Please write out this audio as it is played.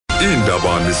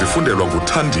Iindaba nisifundelwa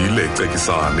nguThandile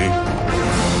Cekisani.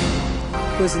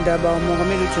 Kwezindaba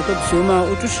umongameli uJaco Zuma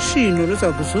uthi ushishino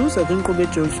luza kuzuza kwinkqubo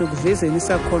ejoliswe ekuvezeni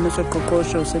isakhono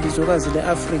soqoqosho selizwekazi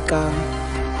leAfrika.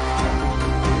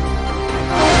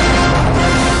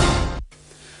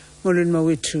 Molweni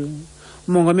mawethu.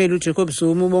 Umongameli uJaco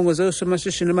Zuma ubongoze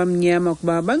osomashishini abamnyama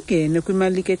ukuba bangene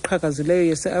kwimalike eqhakazileyo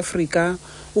yaseAfrika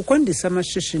ukwandisa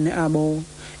amashishini abo.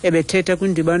 Ebethetha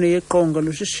kwindibano yeqonga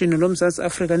loshishino loMzantsi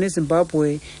Afrika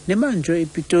neZimbabwe nebanjwe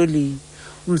ePitoli.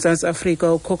 uMzantsi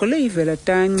Afrika ukhokele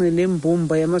ivela-tanci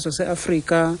lembumba yamazwe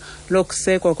aseAfrika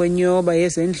lokusekwa kwenyoba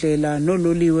yezendlela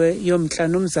nololiwe yomntla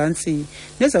nomzantsi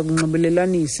neza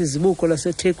kunxibelelanisa izibuko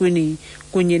laseThekwini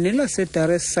kunye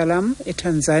nelaseDar es Salaam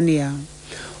eTanzania.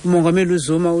 Umongameli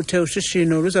uZuma uthe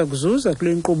ushishino luza kuzuza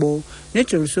kule nkqubo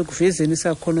nejoliswe ekuvezeni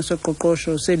isakhono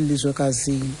soqoqosho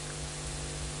selizwekazi.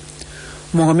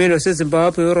 Umongameli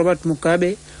waseZimbabwe uRobert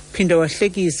Mugabe phinda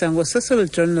wahlekisa ngoCecil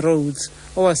John Rhodes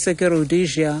owaseke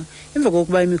Rhodesia emva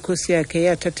kokuba imikhosi yakhe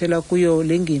yathathela kuyo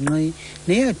le ngingqi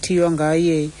neyathiywa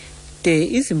ngaye de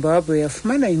iZimbabwe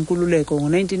yafumana inkululeko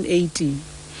ngo-1980.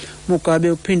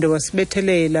 Mugabe uphinda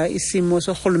wasibethelela isimo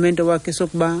sorhulumente wakhe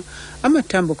sokuba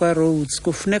amathambo kaRhodes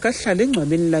kufuneka ahlale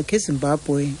engcwabeni lakhe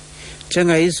eZimbabwe.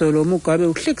 Njengayizolo Mugabe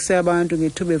uhlekise abantu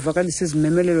ngethuba evakalisa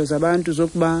izimemelelo zabantu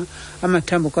zokuba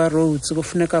amathambo kaRhodes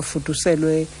kufuneka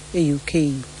afuduselwe e-UK.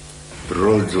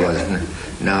 Rhodes was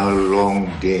now long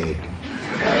dead.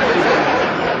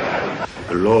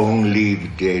 Long live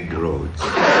dead Rhodes.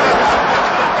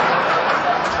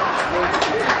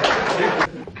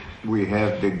 We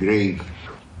have the grave.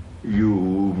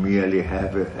 You merely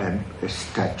have a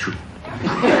statue.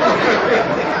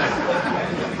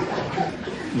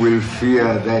 We'll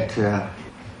fear that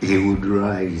he would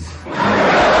rise.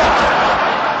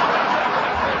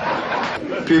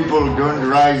 People don't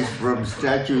rise from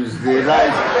statues, they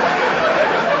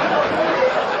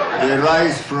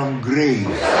rise from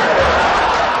graves.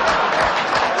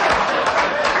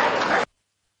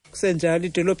 Kusenjalo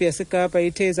idolophu yaseKapa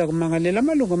ithe iza kumangalela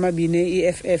amalungu amabini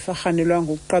e-EFF arhanelwa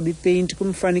ngokuqaba ipeyinti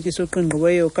kumfanekiso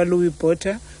oqingqiweyo kaLouis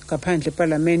Botha ngaphandle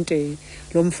epalamente.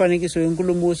 Lo mfanekiso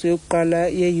wenkulumbuso yokuqala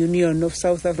ye-Union of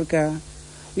South Africa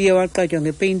uye waqatywa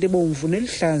ngepeyinti ebomvu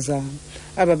nelihlaza.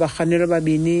 Aba barhanelwa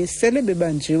babini sele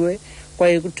bebanjiwe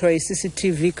kwaye kuthiwa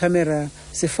i-CCTV camera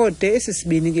sifote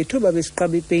esisibini ngethuba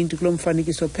besiqaba ipeyinti kulo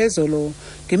mfanekiso phezolo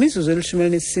ngemizuzu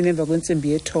eli-14 emva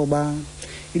kwentsimbi yethoba.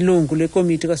 Ilungu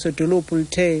lekomiti kasodolophu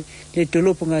lithe le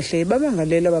dolophu ngahle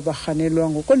babangalela babarhanelwa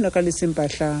ngokonakalisa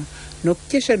impahla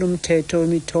nokutyeshela umthetho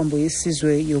wemithombo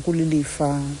yesizwe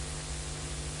yokulilifa.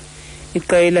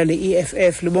 Iqela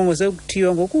le-EFF libongoze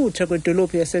ukuthiywa ngokutsha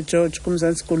kwedolophu yaseGeorge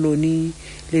kumzantsi koloni.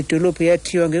 Le dolophu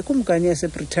yathiywa ngekumkani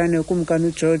yaseBritane ukumkani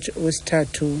uGeorge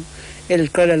III. Eli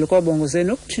qela likwabongoze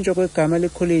nokutshintshwa kwegama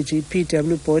lekholeji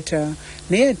i-PW Botha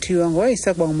neyathiywa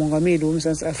ngowayesakuba ngumongameli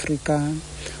woMzantsi Afrika.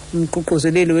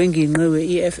 Umququzeleli wengingqi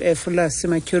we-EFF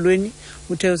lasematyholweni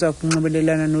uthe uza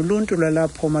kunxibelelana noluntu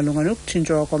lwalapho malunga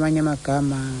nokutshintshwa kwamanye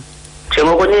amagama.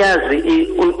 Njengoko niyazi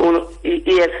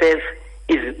i-EFF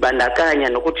izibandakanya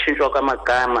nokutshintshwa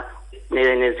kwamagama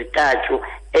nezitatyu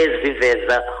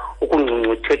eziveza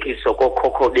ukungcungcuthekiswa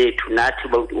kokhokho bethu nathi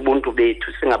ubuntu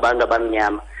bethu singabantu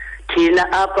abamnyama.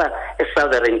 Thina apha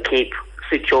eSouthern Cape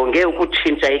sijonge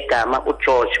ukutshintsha igama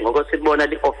uGeorge ngoko sibona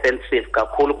li-offensive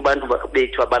kakhulu kubantu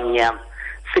bethu abamnyama.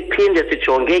 Siphinde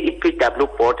sijonge i-PW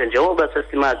Botha njengoba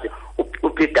sesimazi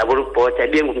u-PW Botha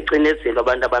ibengumcinezelo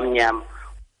abantu abamnyama.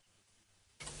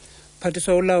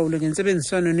 Phathiswa ulawulo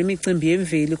ngentsebenziswano nemicimbi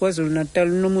yemveli KwaZulu-Natal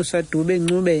uNomusa Dube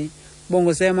Ncube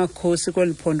bongoze amakhosi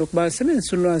kweliphondo kuba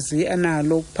asebenzisa ulwazi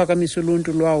analo ukuphakamisa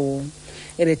uluntu lwawo.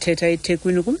 Ebethetha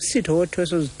eThekwini kumsitho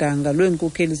wothweso-zidanga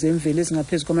lweenkokheli zemveli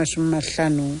ezingaphezu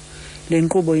kwama-50. Le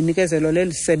nkqubo inikezelwa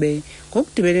leli sebe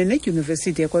ngokudibene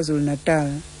nedyunivesithi yaKwaZulu-Natal.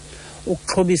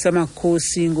 Ukuxhobisa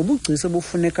amakhosi ngobugcisa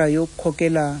obufunekayo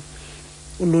ukukhokela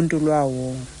uluntu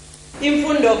lwawo.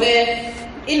 Imfundo ke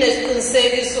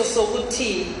inesiqinisekiso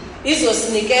sokuthi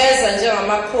izosinikeza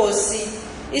njengamakhosi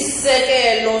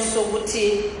isisekelo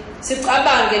sokuthi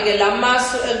sicabange ke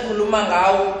lamasu enkhuluma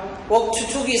ngawo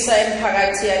wokuthuthukisa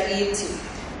imiphakathi yakithi,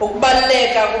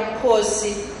 ukubaluleka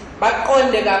kubukhosi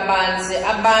baqonde kabanzi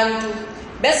abantu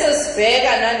bese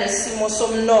sibheka nanesimo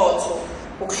somnotho,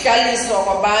 ukuhlaliswa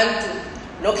kwabantu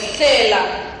nokuhlela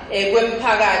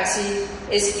kwemiphakathi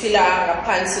esiphila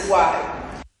ngaphansi kwayo.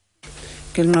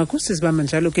 Ngenqaku sizibamba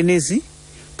njalo ke nezi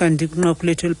kanti kwinqaku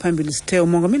lethu eliphambili sithe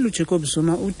umongameli uJaco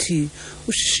Zuma uthi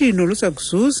ushishino luza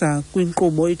kuzuza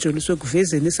kwinkqubo ejoliswe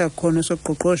ekuvezeni isakhono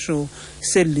soqoqosho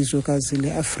selizwekazi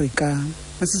leAfrika.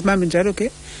 Masizibambe njalo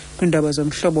ke kwindaba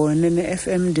zomhlobo wenene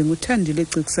FM. Ndinguthandile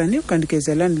Cikisani, ukanti ke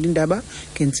ziyalandela indaba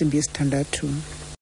ngentsimbi yesithandathu.